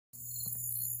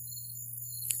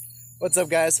What's up,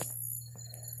 guys?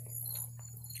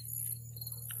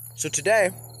 So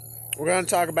today we're going to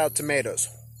talk about tomatoes.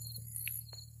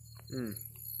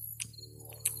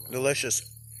 Delicious.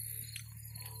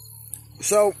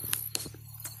 So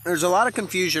there's a lot of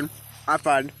confusion, I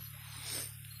find,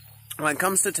 when it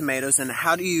comes to tomatoes and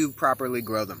how do you properly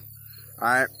grow them.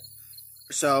 Alright,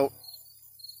 so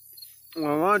what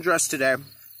I want to address today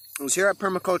is here at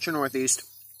Permaculture Northeast,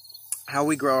 how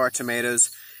we grow our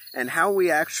tomatoes and how we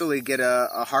actually get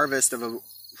a harvest of,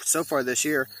 so far this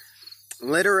year,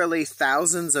 literally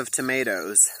thousands of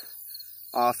tomatoes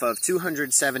off of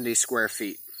 270 square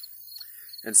feet.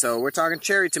 And so we're talking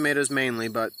cherry tomatoes mainly,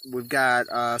 but we've got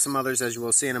some others, as you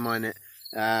will see in a minute.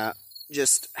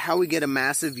 Just how we get a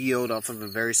massive yield off of a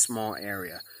very small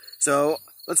area. So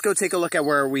let's go take a look at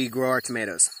where we grow our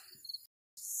tomatoes.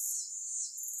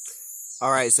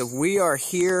 Alright, so we are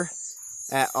here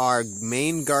at our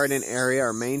main garden area,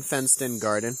 our main fenced-in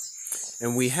garden.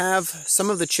 And we have some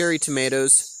of the cherry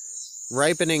tomatoes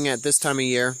ripening at this time of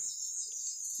year.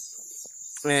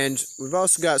 And we've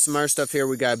also got some other stuff here.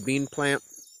 We got a bean plant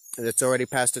that's already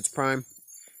past its prime.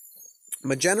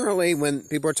 But generally, when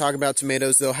people are talking about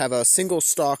tomatoes, they'll have a single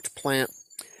stalked plant.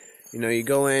 You know, you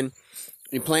go in,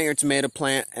 you plant your tomato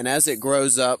plant, and as it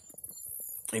grows up,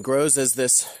 it grows as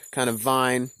this kind of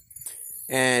vine,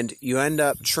 and you end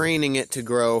up training it to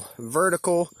grow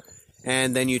vertical,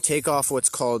 and then you take off what's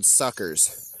called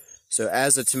suckers. So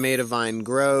as a tomato vine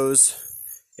grows,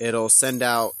 it'll send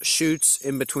out shoots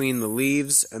in between the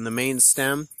leaves and the main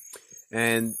stem,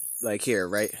 and like here,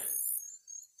 right?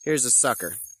 Here's a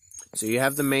sucker. So you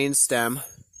have the main stem,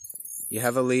 you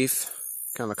have a leaf,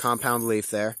 kind of a compound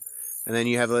leaf there, and then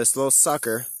you have this little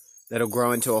sucker that'll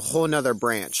grow into a whole nother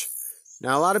branch.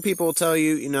 Now a lot of people will tell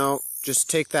you, you know,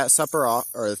 just take that sucker off,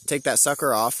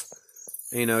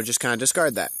 and, you know, just kind of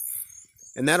discard that.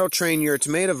 And that'll train your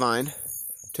tomato vine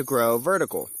to grow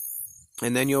vertical.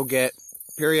 And then you'll get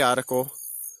periodic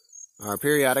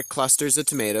clusters of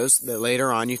tomatoes that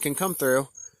later on you can come through,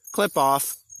 clip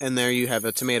off, and there you have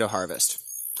a tomato harvest.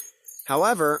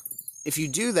 However, if you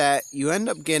do that, you end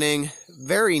up getting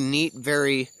very neat,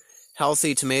 very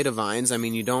healthy tomato vines. I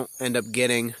mean, you don't end up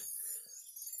getting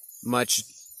much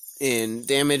in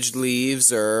damaged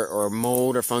leaves or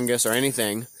mold or fungus or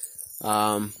anything.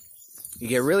 You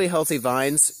get really healthy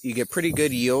vines, you get pretty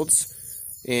good yields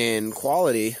in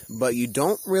quality, but you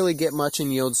don't really get much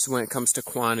in yields when it comes to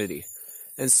quantity.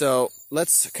 And so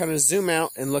let's kind of zoom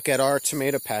out and look at our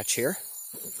tomato patch here.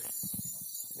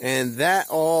 And that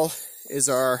all is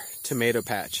our tomato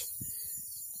patch.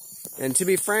 And to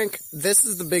be frank, this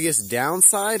is the biggest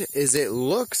downside, is it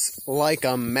looks like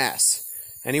a mess.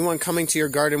 Anyone coming to your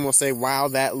garden will say, wow,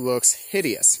 that looks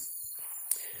hideous.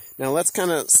 Now let's kind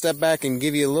of step back and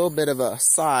give you a little bit of a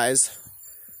size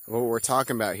of what we're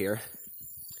talking about here.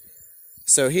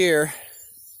 So here,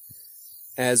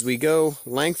 as we go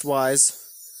lengthwise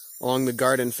along the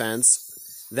garden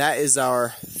fence, that is our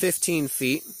 15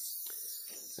 feet.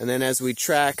 And then as we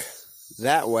track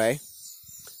that way,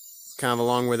 kind of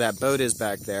along where that boat is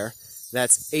back there,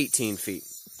 that's 18 feet.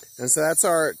 And so that's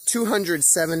our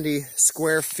 270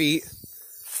 square feet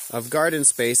of garden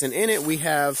space. And in it we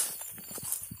have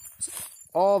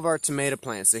all of our tomato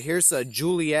plants. So here's a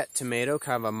Juliet tomato,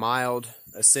 kind of a mild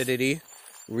acidity,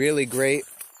 really great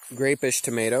grapish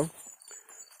tomato.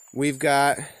 We've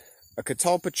got a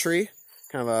catalpa tree,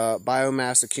 kind of a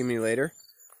biomass accumulator,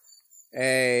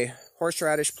 a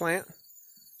horseradish plant,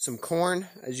 some corn,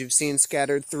 as you've seen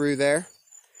scattered through there,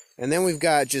 and then we've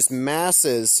got just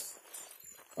masses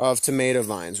of tomato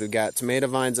vines. We've got tomato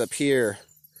vines up here.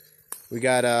 We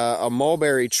got a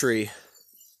mulberry tree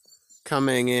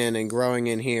coming in and growing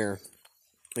in here.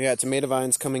 We got tomato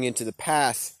vines coming into the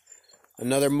path.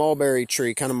 Another mulberry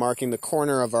tree kind of marking the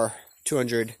corner of our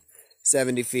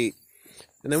 270 feet.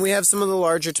 And then we have some of the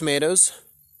larger tomatoes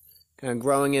kind of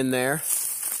growing in there.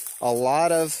 A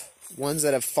lot of ones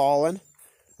that have fallen.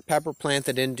 A pepper plant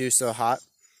that didn't do so hot.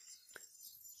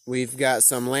 We've got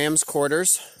some lamb's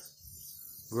quarters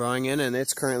growing in, and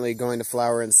it's currently going to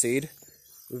flower and seed.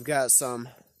 We've got some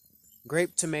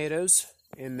grape tomatoes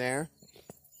in there.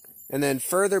 And then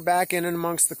further back in and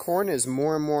amongst the corn is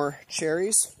more and more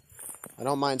cherries. I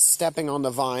don't mind stepping on the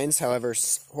vines, however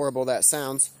horrible that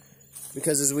sounds.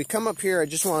 Because as we come up here, I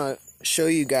just want to show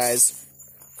you guys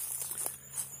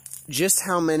just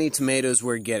how many tomatoes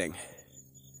we're getting.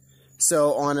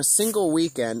 So on a single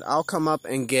weekend, I'll come up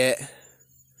and get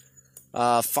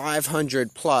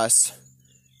 500 plus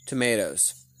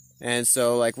tomatoes. And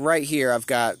so like right here, I've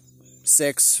got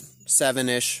 6,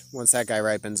 7-ish, once that guy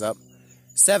ripens up,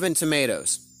 7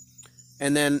 tomatoes.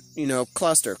 And then,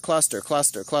 cluster,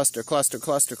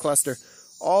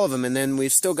 all of them. And then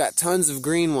we've still got tons of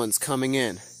green ones coming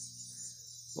in.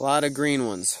 A lot of green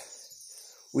ones.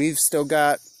 We've still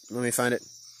got, let me find it,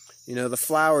 the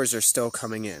flowers are still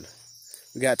coming in.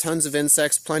 We got tons of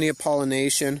insects, plenty of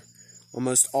pollination.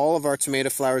 Almost all of our tomato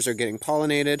flowers are getting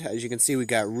pollinated. As you can see, we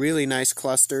got really nice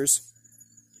clusters.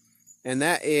 And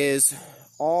that is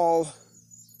all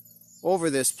over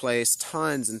this place,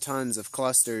 tons and tons of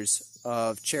clusters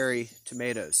of cherry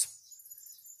tomatoes.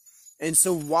 And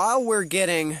so while we're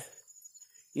getting,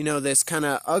 this kind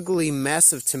of ugly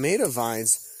mess of tomato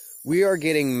vines, we are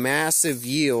getting massive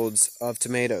yields of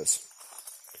tomatoes.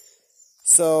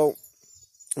 So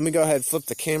let me go ahead and flip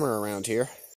the camera around here.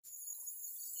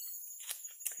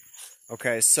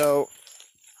 Okay, so,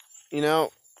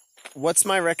 what's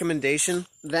my recommendation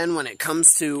then when it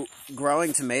comes to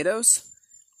growing tomatoes?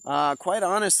 Quite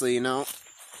honestly,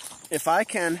 if I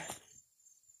can,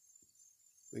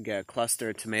 we got a cluster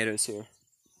of tomatoes here.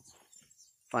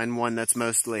 Find one that's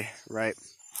mostly ripe.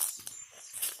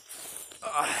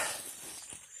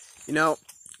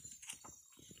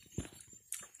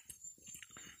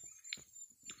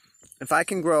 If I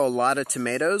can grow a lot of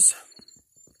tomatoes,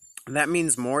 that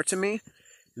means more to me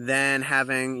than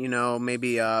having,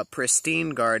 maybe a pristine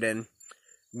garden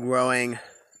growing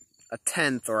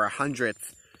 1/10 or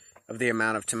 100th of the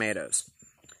amount of tomatoes.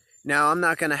 Now, I'm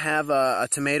not going to have a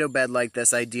tomato bed like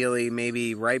this, ideally,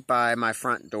 maybe right by my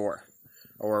front door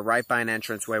or right by an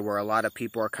entranceway where a lot of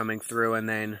people are coming through, and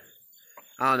then,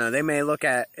 I don't know, they may look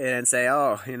at it and say,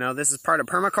 oh, this is part of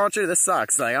permaculture? This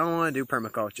sucks. Like, I don't want to do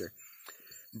permaculture.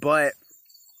 But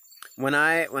when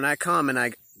I come and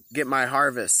I get my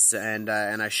harvests and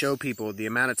I show people the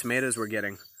amount of tomatoes we're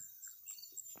getting,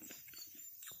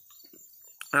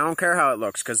 I don't care how it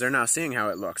looks, because they're not seeing how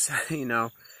it looks.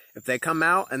 If they come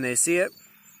out and they see it,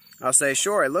 I'll say,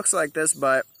 sure, it looks like this,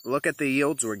 but look at the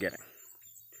yields we're getting.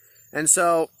 And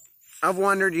so I've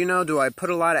wondered, do I put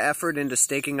a lot of effort into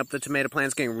staking up the tomato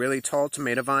plants, getting really tall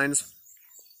tomato vines,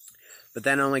 but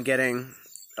then only getting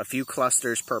a few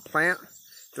clusters per plant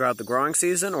throughout the growing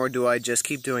season? Or do I just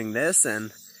keep doing this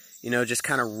and, just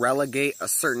kind of relegate a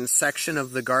certain section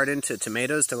of the garden to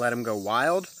tomatoes to let them go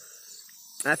wild?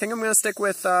 I think I'm going to stick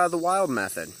with the wild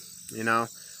method.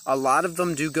 A lot of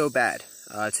them do go bad,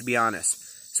 to be honest.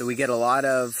 So we get a lot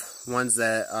of ones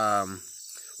that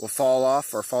will fall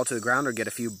off or fall to the ground or get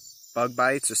a few bug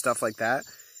bites or stuff like that.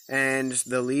 And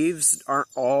the leaves aren't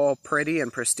all pretty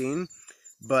and pristine,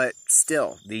 but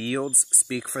still, the yields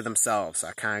speak for themselves.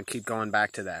 I kind of keep going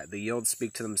back to that. The yields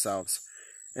speak to themselves.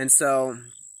 And so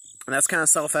that's kind of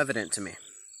self-evident to me.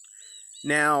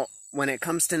 Now, when it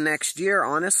comes to next year,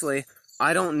 honestly,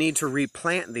 I don't need to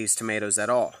replant these tomatoes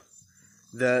at all.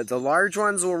 The large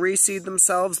ones will reseed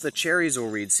themselves, the cherries will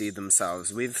reseed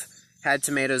themselves. We've had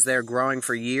tomatoes there growing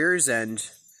for years, and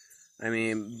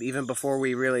even before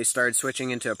we really started switching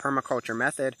into a permaculture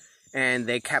method, and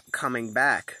they kept coming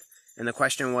back. And the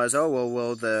question was,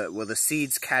 will the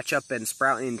seeds catch up and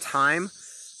sprout in time?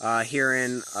 Here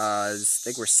in, I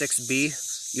think we're 6B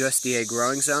USDA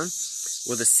growing zone.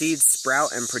 Will the seeds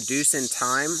sprout and produce in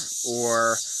time,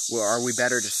 or are we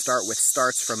better to start with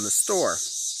starts from the store?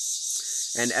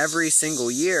 And every single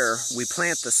year, we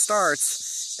plant the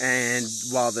starts, and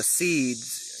while the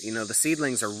seeds, the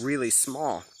seedlings are really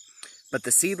small, but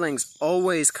the seedlings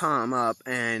always come up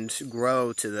and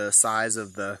grow to the size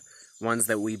of the ones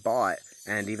that we bought,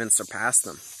 and even surpass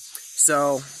them.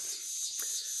 So,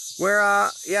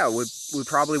 we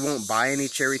probably won't buy any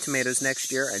cherry tomatoes next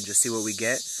year and just see what we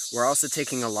get. We're also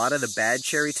taking a lot of the bad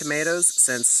cherry tomatoes,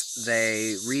 since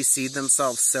they reseed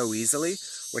themselves so easily.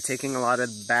 We're taking a lot of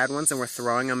the bad ones and we're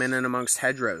throwing them in and amongst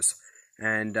hedgerows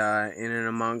and in and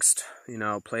amongst,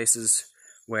 places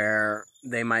where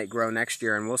they might grow next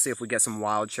year. And we'll see if we get some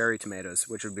wild cherry tomatoes,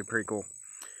 which would be pretty cool.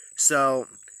 So,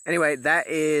 anyway, that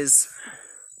is...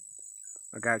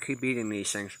 I gotta keep eating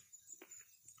these things.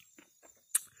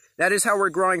 That is how we're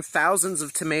growing thousands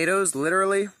of tomatoes,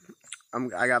 literally.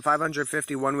 I got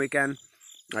 550 one weekend,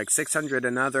 like 600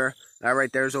 another. That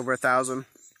right there is over 1,000.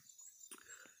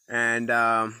 And,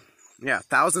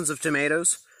 thousands of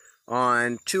tomatoes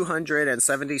on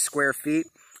 270 square feet.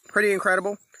 Pretty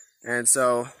incredible. And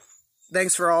so,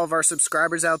 thanks for all of our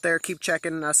subscribers out there. Keep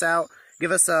checking us out.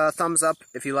 Give us a thumbs up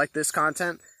if you like this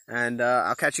content. And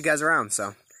I'll catch you guys around.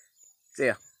 So, see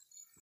ya.